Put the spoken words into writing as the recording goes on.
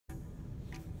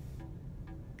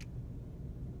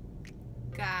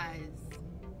Guys.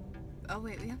 Oh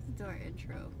wait, we have to do our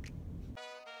intro.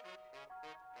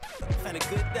 And a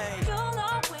good day. You'll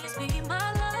always be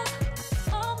my love,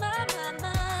 oh my, my,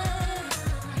 my.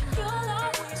 You'll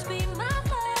always be my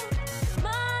love,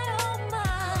 my, oh my.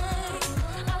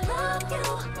 I love you,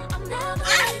 I'm never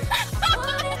I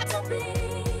want it to be.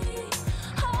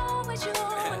 Always you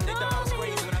and They thought I was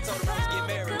crazy when I told them I was getting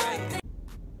married, right?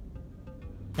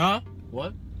 Huh?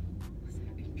 What? What's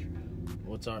our intro?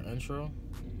 What's our intro?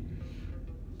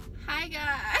 Hi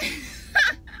guys.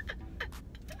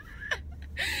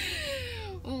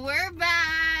 We're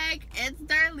back. It's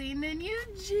Darlene and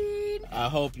Eugene. I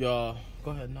hope y'all...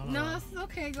 Go ahead. No, it's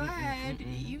okay. Go ahead.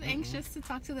 You anxious to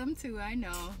talk to them too, I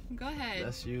know. Go ahead.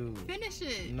 That's you. Finish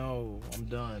it. No, I'm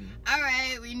done.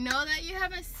 Alright, we know that you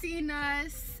haven't seen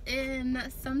us in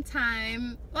some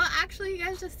time. Well, actually, you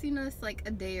guys just seen us like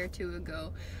a day or two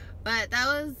ago. But that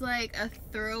was like a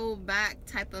throwback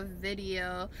type of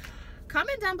video.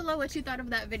 Comment down below what you thought of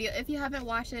that video. If you haven't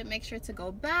watched it, make sure to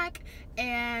go back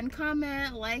and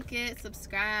comment, like it,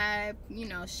 subscribe, you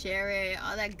know, share it,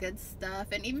 all that good stuff.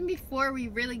 And even before we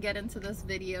really get into this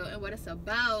video and what it's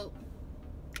about,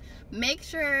 make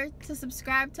sure to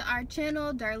subscribe to our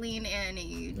channel, Darlene and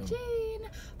Eugene.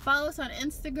 Follow us on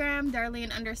Instagram,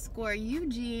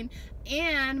 Darlene_Eugene.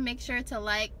 And make sure to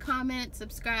like, comment,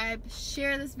 subscribe,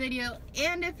 share this video.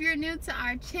 And if you're new to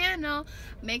our channel,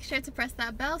 make sure to press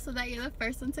that bell so that you're the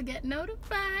first one to get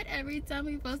notified every time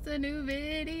we post a new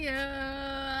video.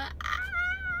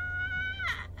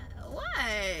 What?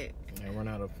 I run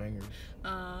out of fingers.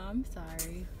 I'm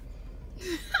sorry.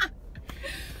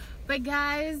 But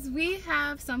guys, we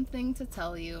have something to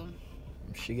tell you.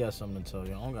 She got something to tell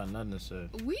you. I don't got nothing to say.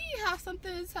 We have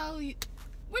something to tell you.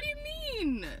 What do you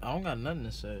mean? I don't got nothing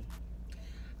to say.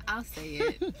 I'll say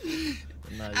it.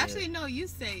 Not Actually, yet. no, you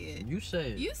say it. You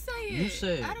say it. You say it. You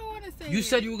say it. I don't want to say it. You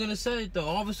said you were going to say it, though.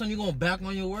 All of a sudden, you're going to back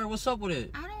on your word. What's up with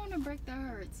it? I don't want to break their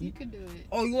hearts. You could do it.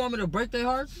 Oh, you want me to break their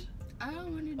hearts? I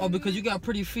don't want to do Oh, because it. you got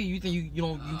pretty feet. You think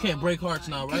you can't break hearts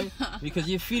now, right? Because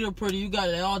your feet are pretty. You got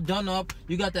it all done up.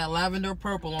 You got that lavender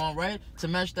purple on, right? To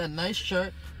match that nice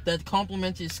shirt that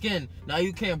complements your skin. Now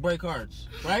you can't break hearts,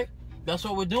 right? That's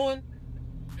what we're doing?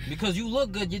 Because you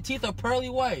look good. Your teeth are pearly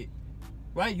white,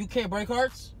 right? You can't break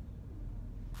hearts?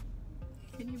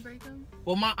 Can you break them?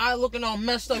 Well, my eye looking all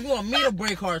messed up. You want me to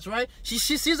break hearts, right? She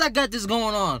sees I got this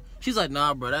going on. She's like,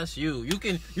 nah, bro, that's you. They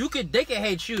can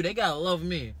hate you. They gotta love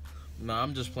me. Nah,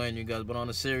 I'm just playing, you guys. But on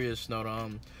a serious note,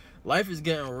 life is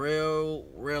getting real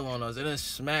on us. It done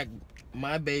smacked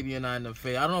my baby and I in the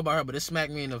face. I don't know about her, but it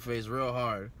smacked me in the face real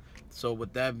hard. So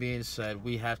with that being said,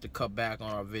 we have to cut back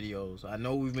on our videos. I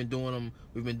know we've been doing them.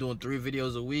 We've been doing 3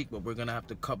 videos a week, but we're gonna have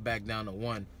to cut back down to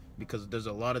 1 because there's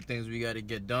a lot of things we got to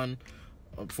get done.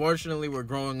 Unfortunately, we're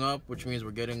growing up, which means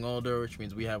we're getting older, which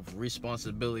means we have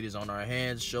responsibilities on our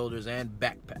hands, shoulders, and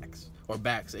backpacks or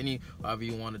backs, however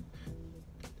you want to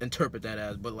interpret that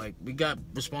as. But like, we got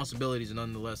responsibilities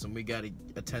nonetheless, and we got to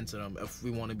attend to them if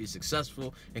we want to be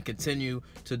successful and continue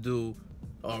to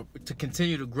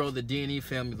continue to grow the D&E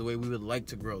family the way we would like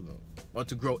to grow them, or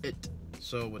to grow it.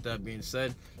 So with that being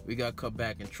said, we got cut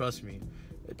back, and trust me,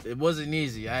 it wasn't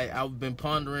easy. I've been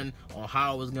pondering on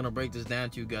how I was gonna break this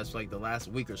down to you guys for like the last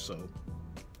week or so,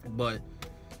 but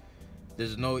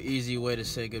there's no easy way to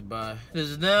say goodbye.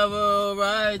 There's never a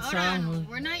right time. Hold on.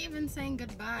 We're not even saying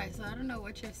goodbye, so I don't know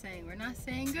what you're saying. We're not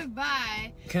saying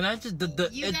goodbye. Can I just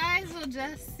You guys will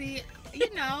just see,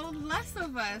 you know, less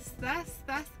of us. That's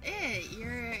it.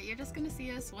 You're just gonna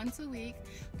see us once a week,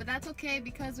 but that's okay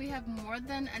because we have more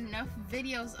than enough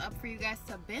videos up for you guys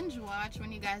to binge watch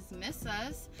when you guys miss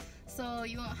us. So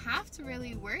you won't have to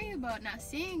really worry about not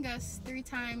seeing us 3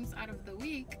 times out of the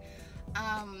week.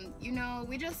 You know,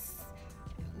 we just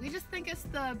think it's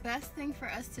the best thing for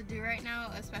us to do right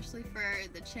now, especially for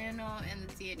the channel and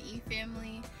the D&E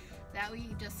family, that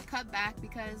we just cut back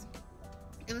because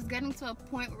it was getting to a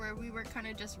point where we were kind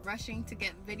of just rushing to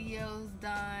get videos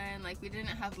done. Like, we didn't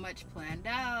have much planned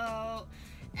out,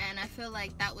 and I feel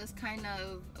like that was kind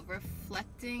of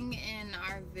reflecting in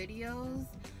our videos.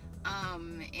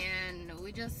 And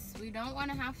we don't want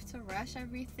to have to rush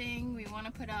everything. We want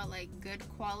to put out like good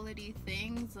quality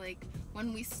things like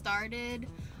when we started,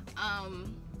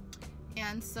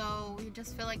 and so we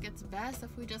just feel like it's best if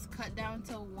we just cut down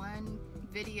to 1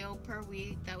 video per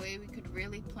week. That way we could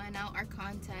really plan out our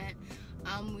content.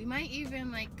 We might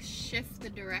even like shift the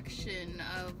direction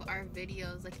of our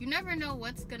videos. Like, you never know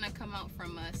what's gonna come out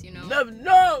from us, you know? Never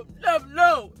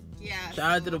know. Yeah.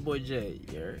 Shout out to the boy Jay.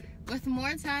 Yeah. With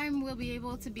more time, we'll be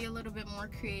able to be a little bit more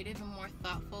creative and more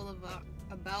thoughtful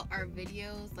about our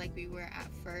videos like we were at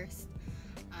first.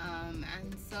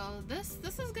 And so this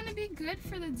is gonna be good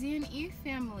for the D&E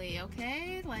family,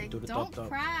 okay? Like, don't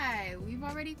cry. We've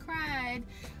already cried.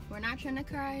 We're not trying to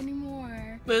cry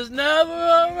anymore. There's never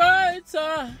a right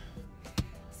time.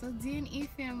 So D&E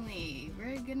family,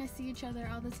 we're gonna see each other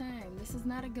all the time. This is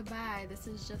not a goodbye. This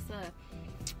is just a,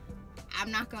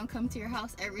 I'm not gonna come to your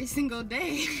house every single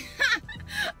day.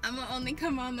 I'm gonna only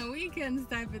come on the weekends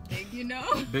type of thing, you know?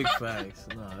 Big facts.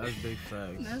 No, that's big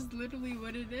facts. That's literally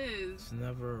what it is. It's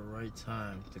never a right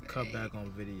time to cut back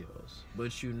on videos.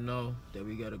 But you know that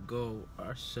we gotta go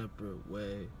our separate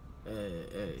way.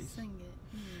 Hey. Sing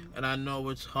it. And I know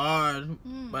it's hard,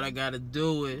 but I gotta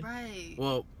do it. Right.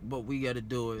 Well, but we gotta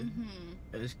do it.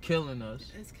 And it's killing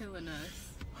us. It's killing us.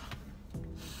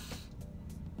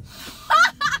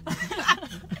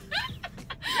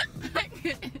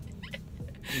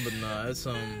 But nah, it's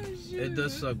it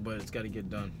does suck, but it's gotta get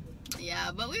done.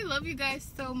 Yeah, but we love you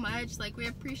guys so much. Like, we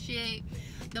appreciate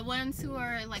the ones who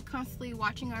are like constantly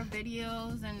watching our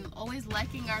videos and always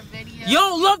liking our videos. You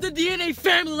don't love the D&E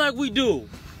family like we do.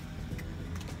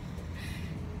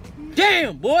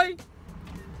 Damn, boy.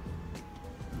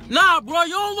 Nah, bro,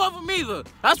 you don't love them either.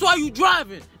 That's why you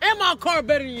driving. And my car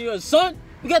better than yours, son.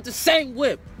 We got the same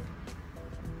whip.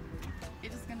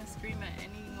 You're just gonna scream at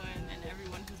anyone and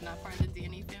everyone who's not part of the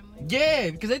D&E family? Yeah,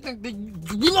 because they think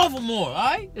we love them more,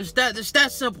 alright? It's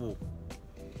that simple.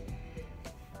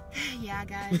 Yeah,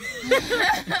 guys.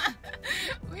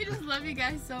 We just love you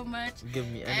guys so much. Give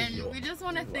me energy. And we just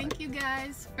want to thank you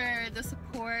guys for the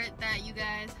support that you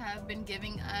guys have been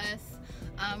giving us.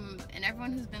 And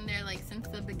everyone who's been there like since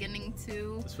the beginning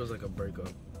too. This feels like a breakup.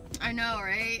 I know,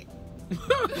 right?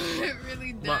 It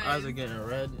really does. My eyes are getting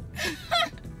red.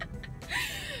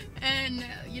 And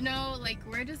you know, like,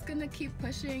 we're just gonna keep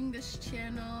pushing this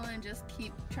channel and just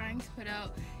keep trying to put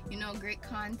out, you know, great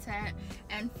content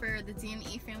and for the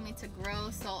D&E family to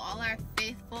grow. So all our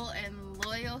faithful and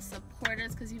loyal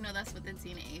supporters, because you know that's what the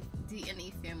D&E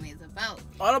family is about.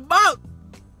 All about.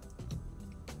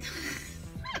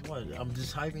 What? I'm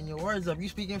just hyping your words up. You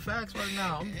speaking facts right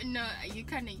now. No, you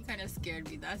kind of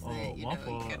scared me. That's it. You my know,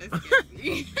 fault. you kind of scared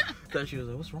me. Thought she was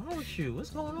like, "What's wrong with you?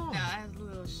 What's going on?" No, I was a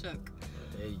little shook.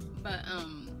 Hey. But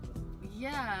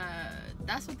yeah,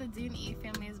 that's what the D&E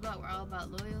family is about. We're all about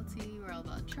loyalty. We're all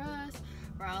about trust.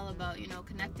 We're all about, you know,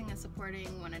 connecting and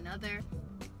supporting one another.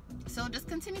 So just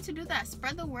continue to do that.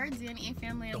 Spread the word, D&E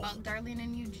family, about Darlene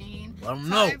and Eugene. Let them Tell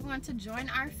know. everyone to join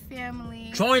our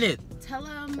family. Join it. Tell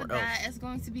them that it's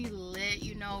going to be lit.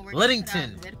 You know, we're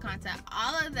Liddington. vid content.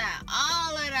 All of that,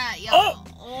 yo. Oh!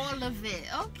 All of it.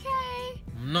 Okay.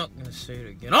 I'm not gonna say it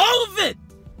again. All of it.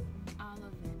 All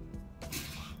of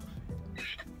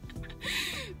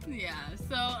it. Yeah.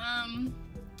 So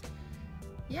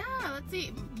yeah. Let's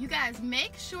see. You guys,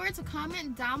 make sure to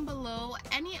comment down below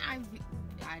any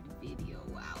video.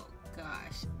 Wow,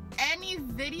 gosh. Any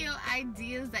video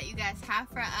ideas that you guys have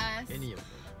for us. Any of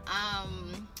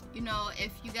them. You know,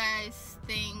 if you guys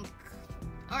think,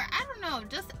 or I don't know,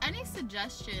 just any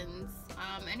suggestions,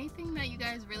 anything that you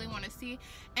guys really want to see,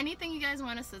 anything you guys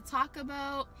want us to talk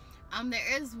about.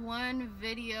 There is one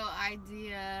video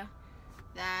idea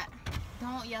that,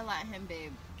 don't yell at him,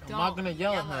 babe. I'm not gonna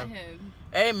yell at him. him.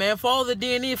 Hey man, follow the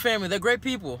D&E family. They're great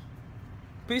people.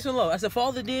 Peace and love. I said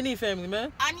follow the D&E family,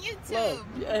 man. On YouTube. Love.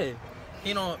 Yeah.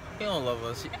 He don't love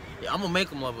us. I'm gonna make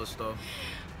him love us though.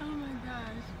 Oh my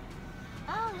gosh.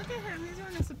 Oh, look at him. He's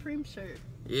wearing a Supreme shirt.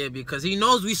 Yeah, because he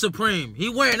knows we supreme. He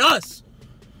wearing us.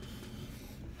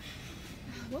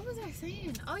 What was I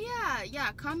saying? Oh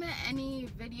yeah. Comment any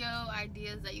video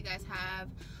ideas that you guys have.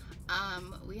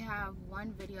 We have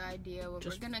one video idea where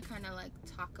we're gonna kind of like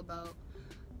talk about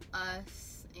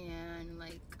us and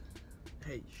like.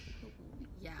 Hey.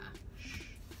 Yeah.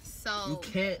 So.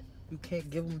 You can't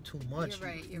give them too much. You're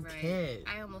right. You're right. Can't.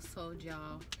 I almost told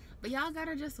y'all. But y'all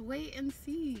gotta just wait and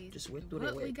see. Just wait through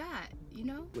what that. we got, you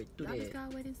know? Wait through y'all that. just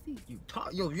gotta wait and see. You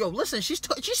talk, yo. Listen, she's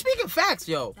speaking facts,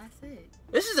 yo. That's it.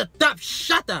 This is a top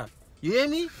shutter. You hear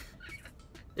me?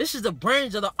 This is the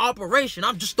brains of the operation.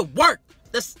 I'm just the work.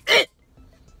 That's it.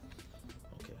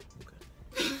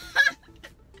 Okay.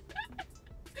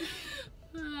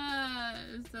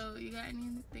 So you got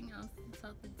anything else to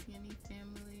tell the D&E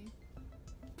family?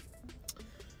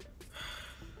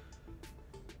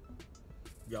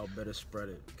 Y'all better spread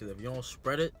it, because if you don't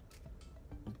spread it,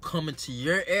 I'm coming to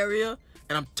your area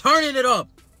and I'm turning it up,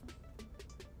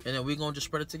 and then we're gonna just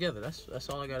spread it together. That's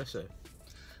all I gotta say.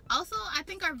 Also, I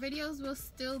think our videos will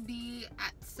still be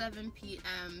at 7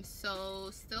 p.m. So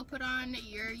still put on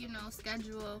your, you know,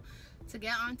 schedule to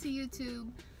get onto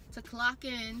YouTube, to clock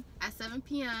in at 7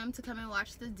 p.m. to come and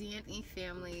watch the D&E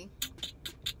family.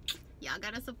 Y'all Y'all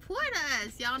gotta support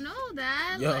us. Y'all know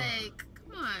that. Yo. Like,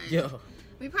 come on. Yo.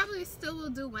 We probably still will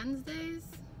do Wednesdays.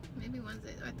 Maybe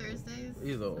Wednesdays or Thursdays.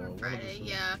 Either or Friday.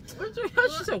 Yeah.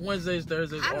 She said Wednesdays,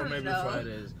 Thursdays, I or don't maybe know.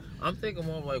 Fridays. I'm thinking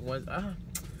more of like Wednesday.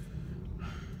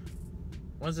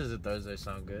 Wednesdays and Thursdays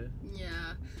sound good. Yeah.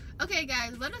 Okay,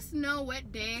 guys, let us know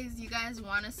what days you guys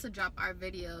want us to drop our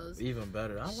videos. Even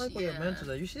better. I like when you mention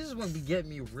that. You should just want to be getting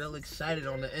me real excited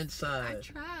on the inside. I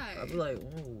try. I'll be like,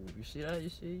 oh, you see that? You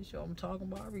see what I'm talking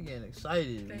about? I be getting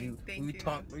excited. Thank you.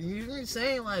 Talk. You be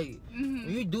saying like Mhm.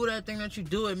 when you do that thing that you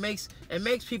do, it makes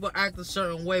people act a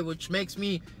certain way, which makes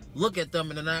me look at them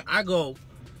and then I go,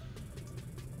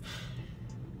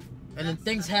 and then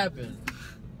things happen.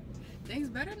 Things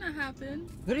better not happen.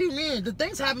 What do you mean? The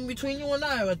things happen between you and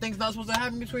I. Are things not supposed to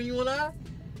happen between you and I?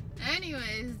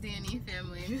 Anyways, D&E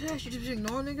family. You actually just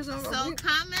ignore niggas. So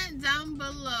comment down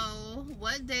below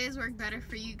what days work better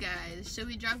for you guys. Should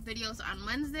we drop videos on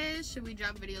Wednesdays? Should we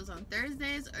drop videos on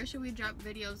Thursdays? Or should we drop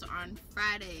videos on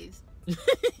Fridays?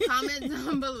 Comment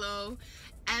down below.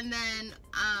 And then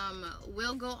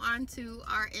we'll go on to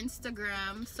our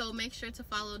Instagram. So make sure to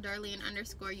follow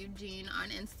Darlene_Eugene on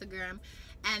Instagram.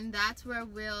 And that's where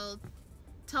we'll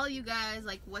tell you guys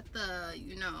like what the,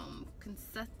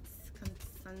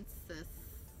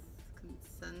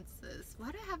 consensus.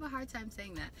 Why do I have a hard time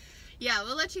saying that? Yeah,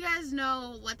 we'll let you guys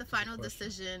know what the final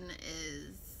decision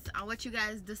is on what you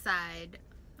guys decide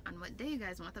on what day you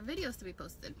guys want the videos to be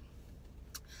posted.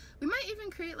 We might even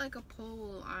create like a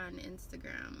poll on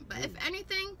Instagram. But if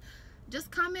anything, just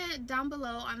comment down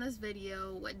below on this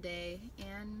video what day.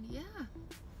 And yeah,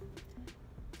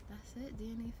 that's it,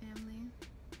 D&E family.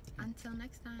 Until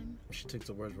next time. She took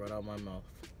the words right out of my mouth.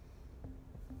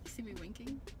 You see me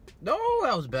winking? No,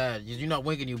 that was bad. You're not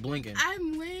winking, you blinking.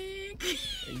 I'm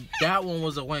winking. That one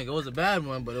was a wink. It was a bad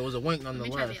one, but it was a wink Let me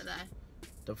nonetheless. try the other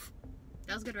eye.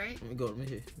 That was good, right? Let me go. Let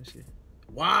me see.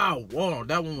 Wow. Whoa,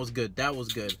 that one was good. That was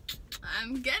good.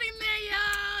 I'm getting there,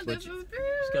 y'all. But This you is good.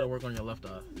 just gotta work on your left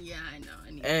eye. Yeah, I know.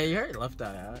 I need Hey, you heard left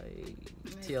eye.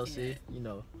 TLC, Yeah. you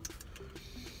know.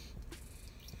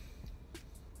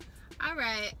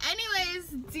 Alright, anyways,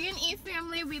 D&E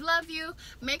family, we love you.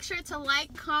 Make sure to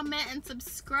like, comment, and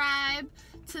subscribe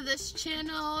to this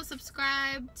channel.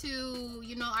 Subscribe to,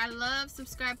 our love.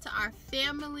 Subscribe to our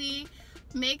family.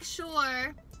 Make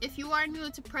sure, if you are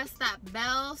new, to press that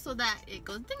bell so that it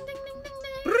goes ding, ding, ding,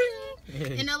 ding,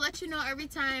 ding. And it'll let you know every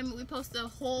time we post a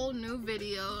whole new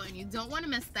video, and you don't want to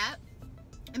miss that.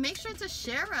 And make sure to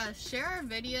share us. Share our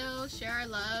videos, share our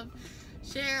love.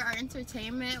 Share our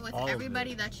entertainment with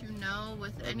everybody that you know,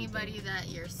 with anybody that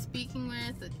you're speaking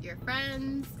with your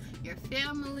friends, your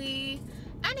family,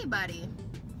 anybody.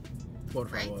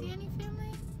 Right, D&E family?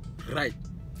 Right.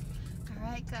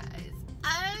 Alright, guys.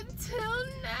 Until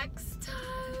next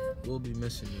time. We'll be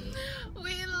missing you.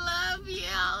 We love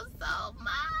y'all so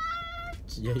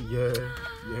much. Yeah.